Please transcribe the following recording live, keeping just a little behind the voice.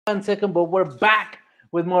1 second, but we're back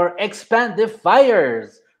with more expanded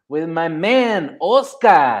fires with my man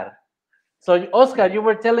Oscar. So, Oscar, you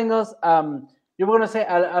were telling us, you were going to say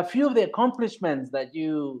a few of the accomplishments that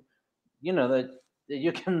that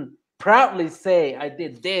you can proudly say, I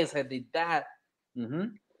did this, I did that. Hmm.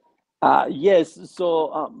 Yes.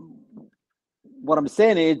 So what I'm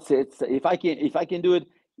saying is, it's if I can do it,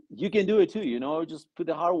 you can do it too. Just put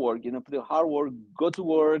the hard work. Put the hard work. Go to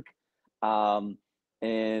work, um,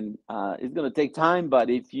 and it's gonna take time. But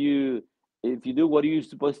if you do what you're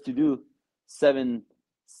supposed to do, seven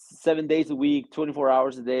 7 days a week, 24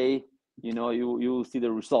 hours a day, you will see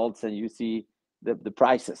the results, and you see the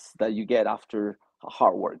prices that you get after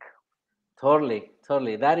hard work. Totally,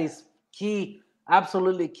 totally. That is key,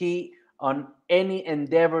 absolutely key on any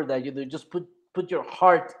endeavor that you do. Just put your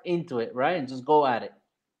heart into it, right? And just go at it.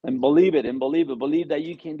 And believe it, and believe that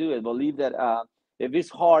you can do it. Believe that if it's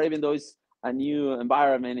hard, even though it's a new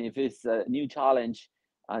environment, if it's a new challenge,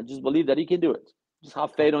 just believe that you can do it. Just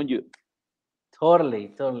have faith on you.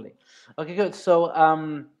 Totally, totally. Okay, good. So,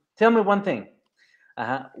 tell me one thing.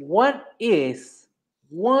 What is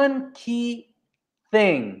one key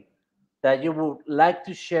thing that you would like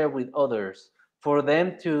to share with others for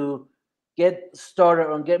them to get started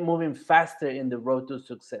or get moving faster in the road to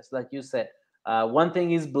success? Like you said, one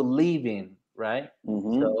thing is believing, right?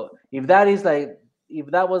 Hmm. So if that is like, if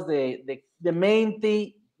that was the main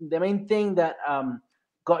thing, that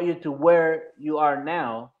got you to where you are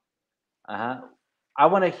now, uh-huh. I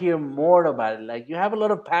want to hear more about it. Like you have a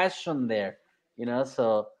lot of passion there,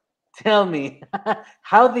 So tell me,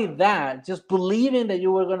 how did that just believing that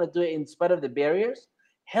you were going to do it in spite of the barriers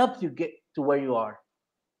help you get to where you are?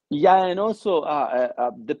 Yeah, and also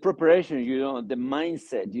the preparation, the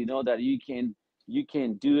mindset, that you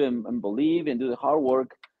can do and believe and do the hard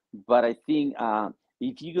work. But I think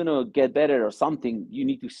if you're gonna get better or something, you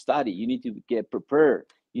need to study. You need to get prepared.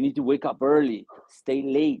 You need to wake up early, stay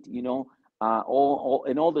late. All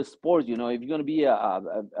in all the sports. If you're gonna be a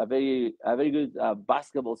very good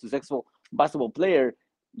successful basketball player,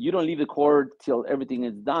 you don't leave the court till everything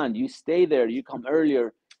is done. You stay there. You come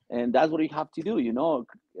earlier, and that's what you have to do.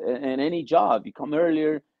 In any job, you come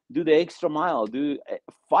earlier, do the extra mile, do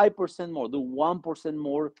 5% more, do 1%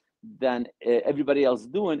 more than everybody else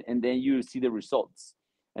doing, and then you see the results.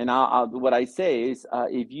 And what I say is,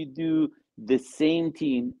 if you do the same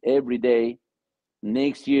thing every day,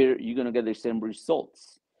 next year you're going to get the same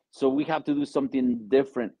results. So we have to do something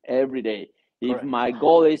different every day. If Correct. my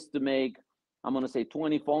goal is to make, I'm going to say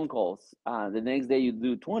 20 phone calls, the next day you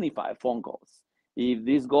do 25 phone calls.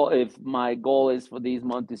 If my goal is for this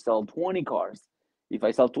month to sell 20 cars, if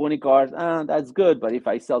I sell 20 cars, that's good. But if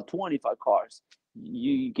I sell 25 cars,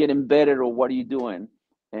 you getting better at what are you doing.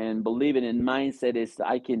 And believing in mindset is,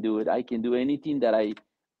 I can do it. I can do anything that I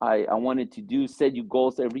wanted to do. Set you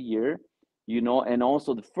goals every year. And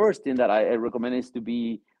also the first thing that I recommend is to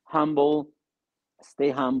be humble. Stay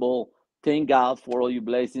humble. Thank God for all your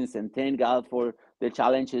blessings, and thank God for the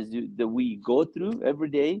challenges that we go through every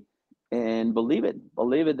day. And believe it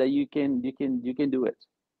that you can do it.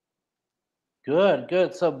 Good,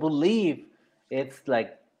 good. So believe, it's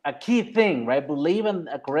like a key thing, right? Believe in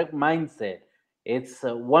a correct mindset. It's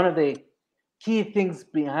one of the key things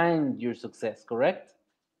behind your success, correct?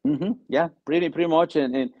 Yeah, pretty much.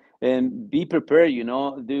 And be prepared.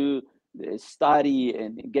 Do study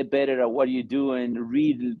and get better at what you do, and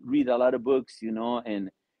read a lot of books.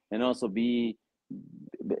 And also be.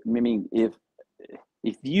 I mean, if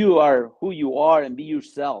you are who you are, and be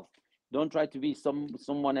yourself. Don't try to be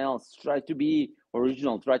someone else. Try to be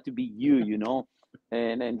original. Try to be you.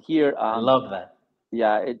 And here, I love that.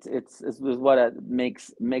 yeah, it's what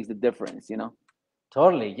makes the difference.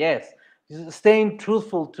 Totally, yes. Just staying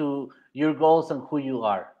truthful to your goals and who you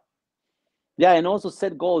are. Yeah, and also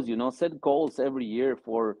set goals. Set goals every year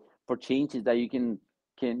for changes that you can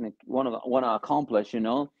want to accomplish.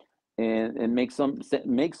 And make some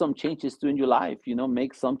changes to in your life.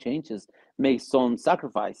 Make some changes, make some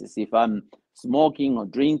sacrifices. If I'm smoking or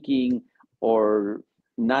drinking or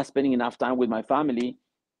not spending enough time with my family,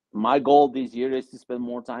 my goal this year is to spend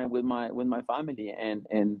more time with my family,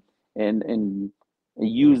 and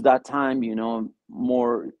use that time,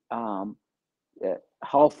 more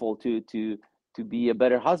helpful to be a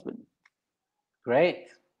better husband. Great.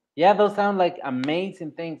 Yeah, those sound like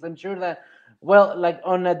amazing things. I'm sure that, well, like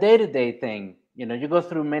on a day to day thing, you go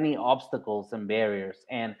through many obstacles and barriers.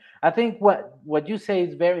 And I think what you say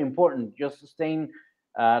is very important. Just staying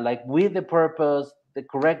like with the purpose, the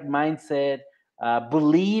correct mindset,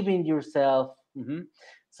 believe in yourself.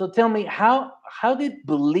 So tell me, how did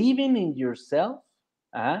believing in yourself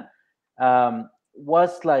uh,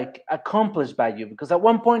 was like accomplished by you? Because at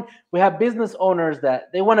one point we have business owners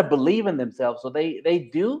that they want to believe in themselves, so they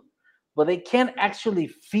do, but they can't actually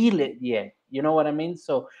feel it yet. You know what I mean?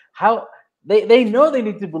 So how they know they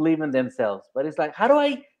need to believe in themselves, but it's like how do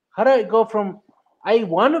I go from I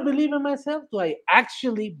want to believe in myself to I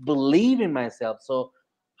actually believe in myself? So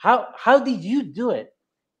how did you do it?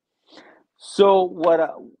 So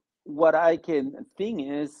what I can think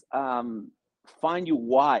is, find you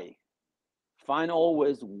why. Find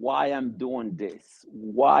always why I'm doing this,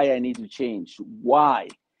 why I need to change, why.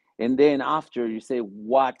 And then after you say,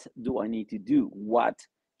 what do I need to do? What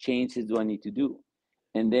changes do I need to do?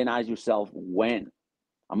 And then ask yourself, when.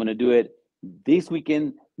 I'm going to do it this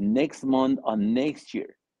weekend, next month, or next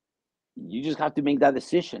year. You just have to make that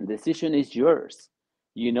decision. The decision is yours,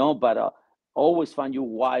 but always find you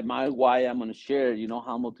why. My why, I'm going to share,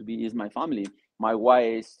 how I'm going to be is my family. My why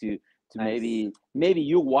is to Nice. maybe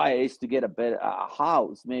your why is to get a better a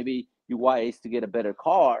house. Maybe your why is to get a better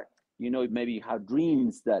car. Maybe you have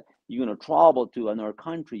dreams that you're going to travel to another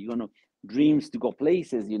country. You're going to dreams to go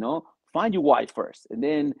places. Find your why first, and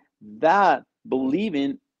then that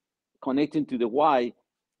believing, connecting to the why,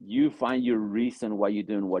 you find your reason why you're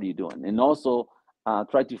doing what you're doing. And also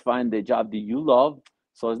try to find the job that you love,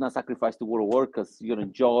 so it's not sacrifice to go to work, because you're gonna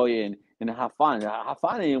enjoy and have fun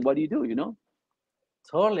in what you do.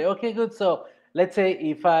 Totally. Okay, good. So let's say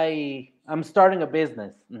if I'm starting a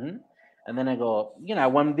business, and then I go, I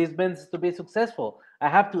want this business to be successful. I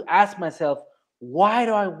have to ask myself, why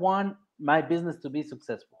do I want my business to be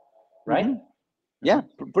successful? Right? Hmm. hmm Yeah,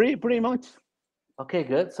 pretty much. Okay,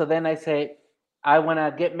 good. So then I say, I want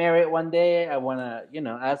to get married one day. I want to,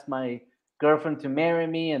 ask my girlfriend to marry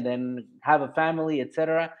me and then have a family,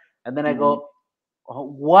 etc. And then I Hmm. go,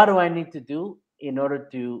 what do I need to do in order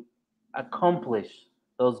to accomplish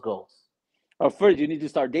those goals? First, you need to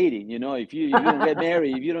start dating. If you don't get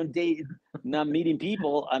married, if you don't date, not meeting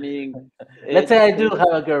people, I mean, Let's say it's I do crazy.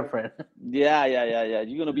 have a girlfriend. Yeah, yeah, yeah, yeah.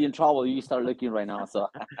 You're gonna be in trouble. You start looking right now. So,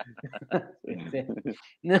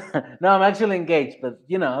 No, no, I'm actually engaged, but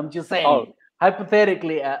I'm just saying, oh,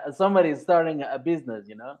 hypothetically, somebody is starting a business.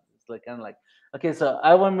 It's like kind of like, okay, so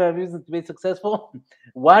I want my business to be successful.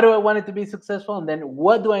 Why do I want it to be successful? And then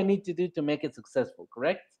what do I need to do to make it successful?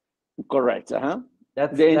 Correct? correct. Uh-huh.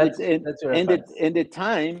 That's The and the that's and, that's your and the advice. and the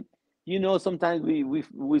time, sometimes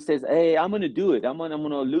we says, hey, I'm gonna do it. I'm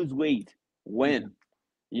gonna lose weight. When? Mhm.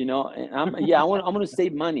 And I'm gonna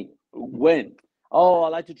save money. When? Oh, I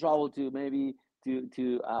like to travel to maybe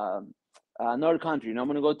to another country. I'm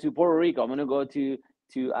gonna go to Puerto Rico. I'm gonna go to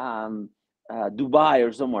Dubai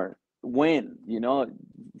or somewhere. When?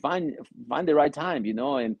 Find find the right time.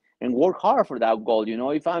 And work hard for that goal.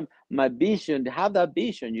 If I'm my vision, have that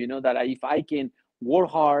vision. That if I can work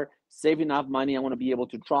hard, save enough money, I want to be able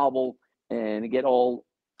to travel and get all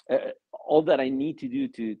that I need to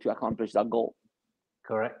do to accomplish that goal.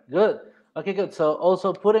 Correct. Good. Okay, good. So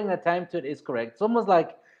also putting a time to it is correct. It's almost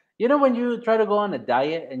like when you try to go on a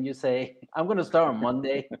diet and you say, I'm gonna start on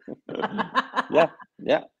Monday. Yeah,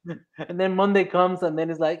 yeah, And then Monday comes and then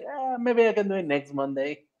it's like, maybe I can do it next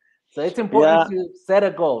Monday. So it's important yeah, to set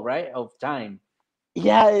a goal, right? Of time.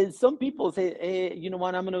 yeah. Some people say, hey, you know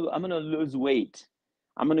what? I'm gonna lose weight.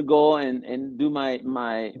 I'm gonna go and do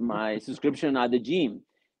my subscription at the gym.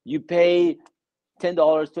 You pay $10,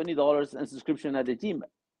 $20 and subscription at the gym,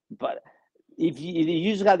 but if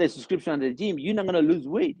you just got the subscription at the gym, you're not gonna lose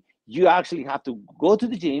weight. You actually have to go to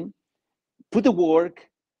the gym, put the work,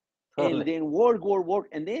 and Totally. then work,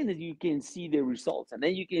 and then you can see the results, and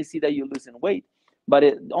then you can see that you're losing weight. But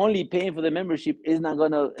only paying for the membership is not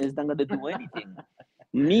gonna do anything.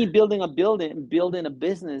 Me building a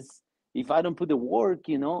business, if I don't put the work,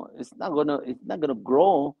 it's not gonna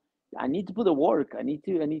grow. I need to put the work. I need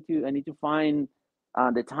to find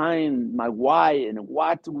the time, my why, and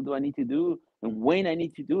what do I need to do, and when I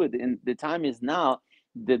need to do it. And the time is now.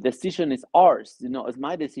 The decision is ours. It's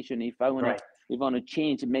my decision if I want to Right. if I want to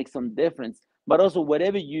change and make some difference. But also,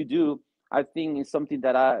 whatever you do, I think is something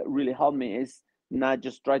that really helped me is not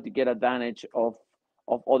just try to get advantage of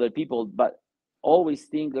other people, but always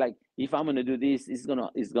think like, if I'm gonna do this, it's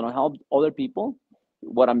gonna help other people.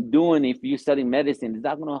 What I'm doing, if you're studying medicine, is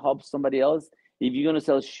that gonna help somebody else? If you're gonna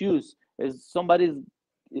sell shoes, is somebody's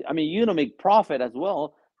I mean, you're gonna make profit as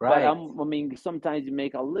well, but Right. I mean, sometimes you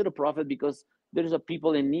make a little profit because there's a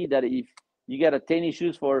people in need that if you get a tennis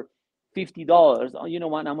shoes for $50, oh, you know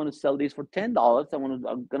what? I'm gonna sell this for $10.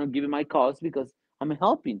 I'm gonna give it my cost because I'm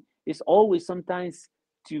helping. It's always sometimes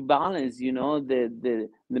to balance, the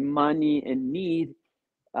money and need,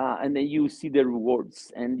 and then you see the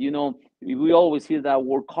rewards. And we always hear that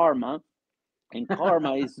word karma, and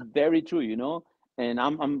karma is very true. and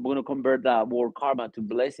I'm going to convert that word karma to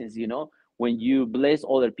blessings. When you bless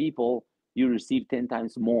other people, you receive 10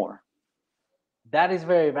 times more. That is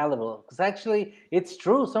very valuable because actually it's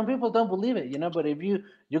true. Some people don't believe it, but if you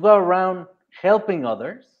go around helping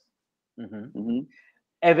others, mhm, Hmm.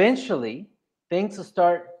 eventually things will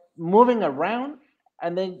start moving around,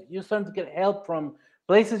 and then you start to get help from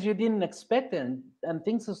places you didn't expect, and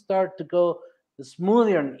things will start to go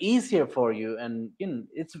smoother and easier for you. And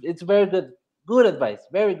it's very good advice,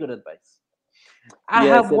 very good advice. I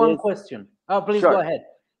have Yes, it one is. question. Oh, please go Sure. ahead.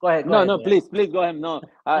 Go ahead. Go No, ahead. no, Go ahead. please go ahead. No,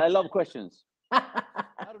 I love questions.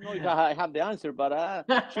 I don't know if I have the answer, but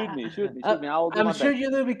shoot me. I will do I'm my sure best. you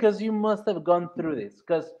do because you must have gone through this.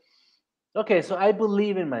 Because okay, so I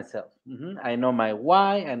believe in myself. I know my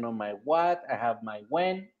why. I know my what. I have my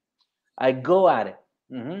when. I go at it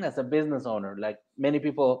as a business owner. Like many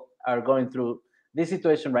people are going through this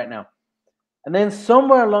situation right now, and then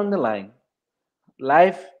somewhere along the line,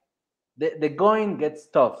 life, the going gets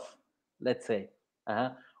tough. Let's say,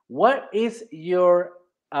 what is your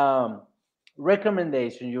um,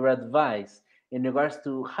 recommendation, your advice in regards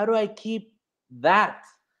to how do I keep that,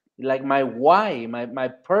 like my why, my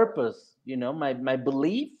purpose, my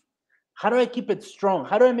belief? How do I keep it strong?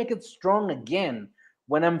 How do I make it strong again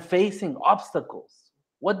when I'm facing obstacles?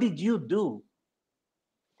 What did you do?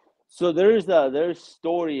 So there's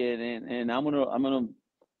story, and I'm gonna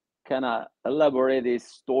kind of elaborate this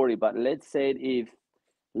story. But let's say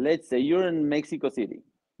you're in Mexico City.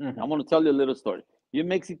 I'm Hmm. gonna tell you a little story. You're in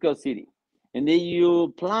Mexico City, and then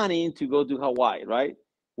you planning to go to Hawaii, right?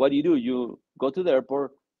 What do? You go to the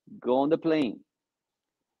airport, go on the plane,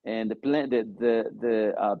 and the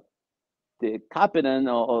captain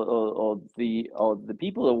or the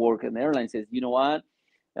people that work in the airline says, you know what?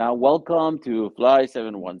 Welcome to Fly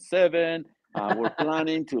 717. We're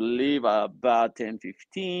planning to leave about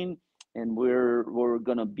 10:15, and we're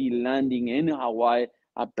gonna be landing in Hawaii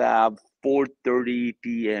about 4:30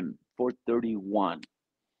 p.m. 4:31.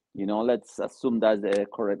 Let's assume that's the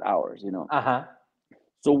correct hours. Uh-huh.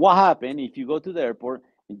 So what happened if you go to the airport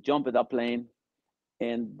and jump in that plane,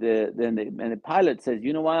 and the pilot says,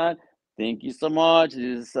 you know what? Thank you so much.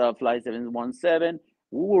 This is flight 717.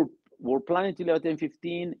 We're planning to leave at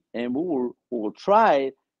 10:15, and we will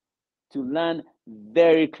try to land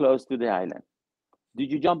very close to the island.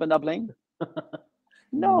 Did you jump in that plane?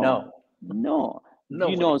 No, No, no.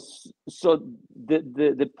 nobody. So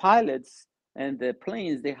the pilots and the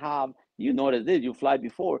planes, they have, notice this, you fly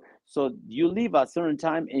before. So you leave at a certain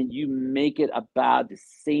time and you make it about the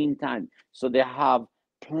same time. So they have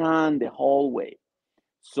planned the whole way.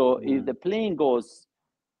 So if Mm. the plane goes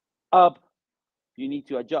up, you need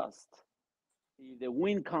to adjust. If the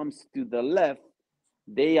wind comes to the left,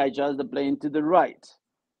 they adjust the plane to the right.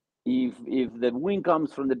 If the wind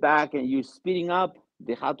comes from the back and you're speeding up,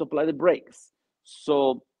 they have to apply the brakes.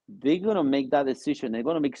 So they're gonna make that decision. They're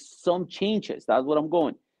gonna make some changes. That's what I'm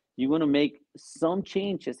going. You're gonna make some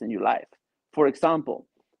changes in your life. For example,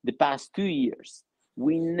 the past 2 years,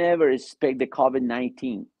 we never expect the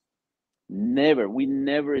COVID-19. Never. We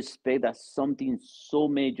never expect that something so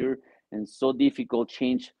major and so difficult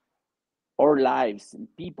change our lives and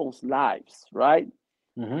people's lives, right?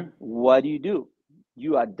 Hmm. What do?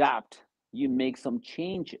 You adapt, you make some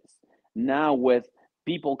changes. Now, with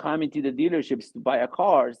people coming to the dealerships to buy a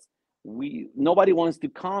cars, nobody wants to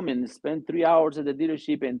come and spend 3 hours at the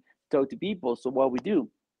dealership and talk to people. So what we do,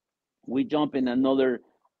 we jump in another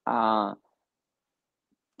uh,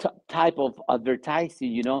 type of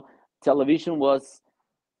advertising. Television was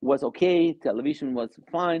okay, television was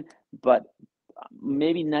fine, but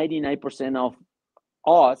maybe 99% of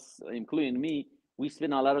us, including me, we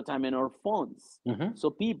spend a lot of time in our phones. Hmm. So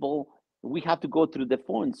people, we have to go through the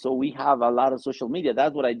phones. So we have a lot of social media.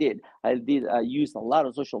 That's what I did. I used a lot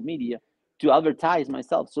of social media to advertise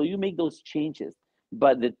myself. So you make those changes,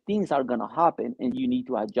 but the things are gonna happen, and you need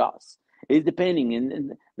to adjust. It's depending,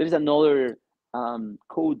 and there's another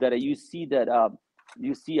code that see that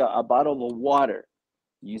you see a bottle of water.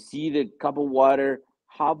 You see the cup of water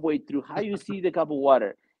halfway through. How you see the cup of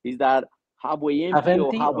water? Is that halfway Half empty or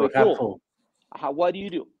empty halfway or half full? full? What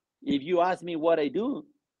do? If you ask me what I do,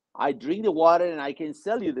 I drink the water and I can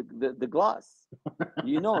sell you the glass.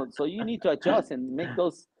 So you need to adjust and make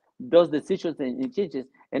those decisions and changes.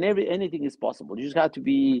 And anything is possible. You just have to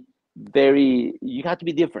be you have to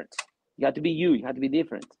be different. You have to be you. You have to be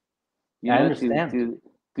different. I To understand.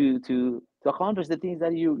 accomplish the things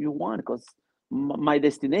that you want. Because my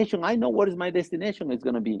destination, I know what is my destination is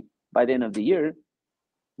going to be by the end of the year.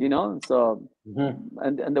 So, Hmm.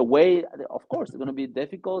 and the way, of course, it's going to be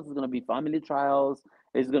difficult. It's going to be family trials.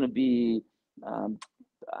 It's going to be um,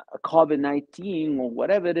 COVID-19 or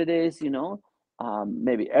whatever it is,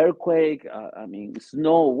 maybe earthquake, I mean,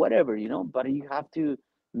 snow, whatever, but you have to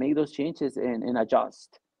make those changes and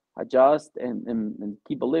adjust and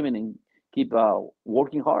keep believing and keep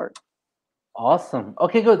working hard. Awesome.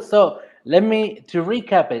 Okay, good. So let me to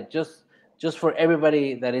recap it, just for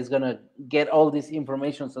everybody that is gonna get all this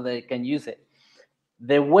information so they can use it.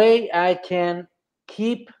 The way I can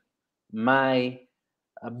keep my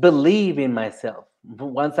believe in myself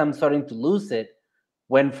once I'm starting to lose it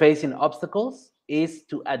when facing obstacles is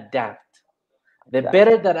to adapt. The Adapt.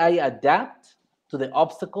 better that I adapt to the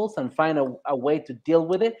obstacles and find a way to deal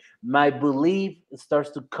with it, my belief starts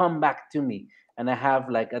to come back to me, and I have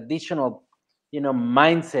like additional,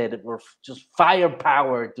 mindset or just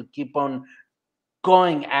firepower to keep on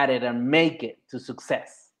going at it and make it to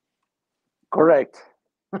success. Correct.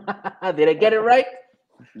 Did I get it right?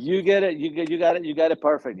 You get it. You got it. You got it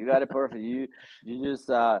perfect. You got it perfect. You just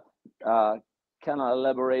uh kind of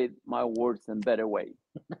elaborate my words in better way.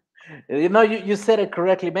 You said it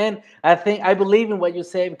correctly, man. I believe in what you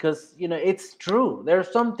say because it's true. There are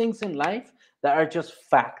some things in life that are just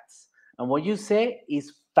facts, and what you say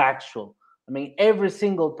is factual. I mean, every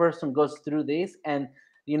single person goes through this, and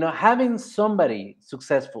having somebody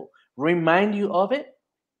successful remind you of it,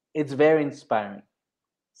 it's very inspiring.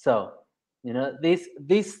 So,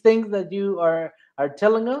 these things that you are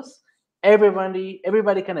telling us, everybody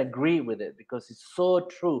can agree with it because it's so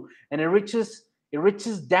true, and it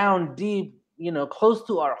reaches down deep, close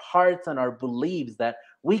to our hearts and our beliefs that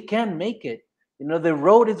we can make it. The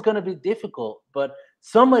road is going to be difficult, but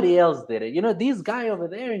somebody else did it. This guy over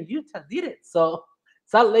there in Utah did it. So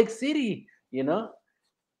Salt Lake City,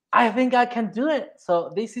 I think I can do it.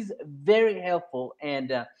 So this is very helpful,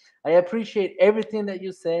 and I appreciate everything that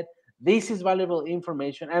you said. This is valuable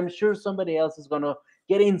information. I'm sure somebody else is gonna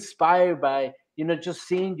get inspired by just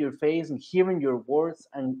seeing your face and hearing your words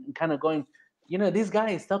and kind of going, this guy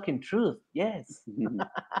is talking truth. Yes.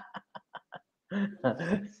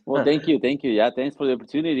 Well, thank you. Yeah, thanks for the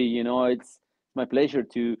opportunity. It's my pleasure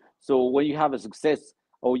to. So when you have a success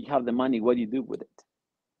or you have the money, what do you do with it?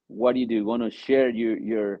 What do you do? You want to share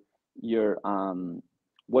your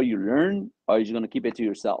what you learn, or are you going to keep it to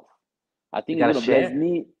yourself? I You think it's gotta going to bless share.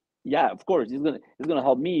 me. Yeah, of course, it's gonna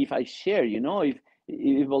help me if I share. If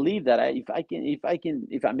you believe that if I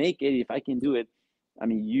make it, if I can do it, I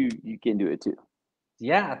mean, you can do it too.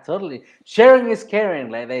 Yeah, totally. Sharing is caring,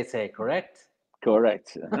 like they say. Correct.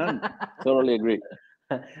 Correct. Totally agree.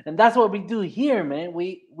 And that's what we do here, man.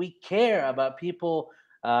 We care about people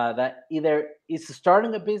that either is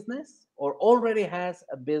starting a business or already has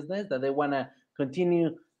a business that they want to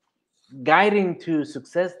continue guiding to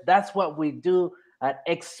success. That's what we do at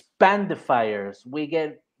Expandifiers.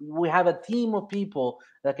 We have a team of people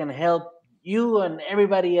that can help you and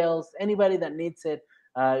everybody else, anybody that needs it.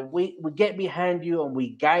 We get behind you and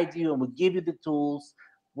we guide you and we give you the tools.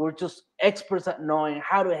 We're just experts at knowing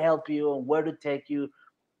how to help you and where to take you,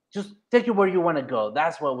 just take you where you want to go.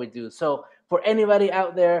 That's what we do. So for anybody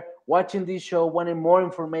out there watching this show, wanting more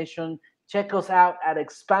information, check us out at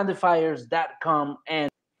expandifiers.com. And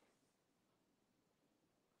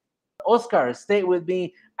Oscar, stay with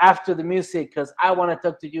me after the music because I want to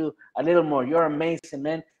talk to you a little more. You're amazing,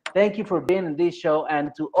 man. Thank you for being in this show.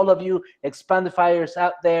 And to all of you expandifiers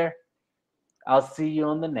out there, I'll see you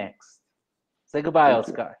on the next. Say goodbye, Thank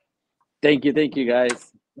you. Oscar. Thank you,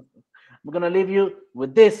 guys. I'm going to leave you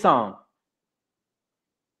with this song.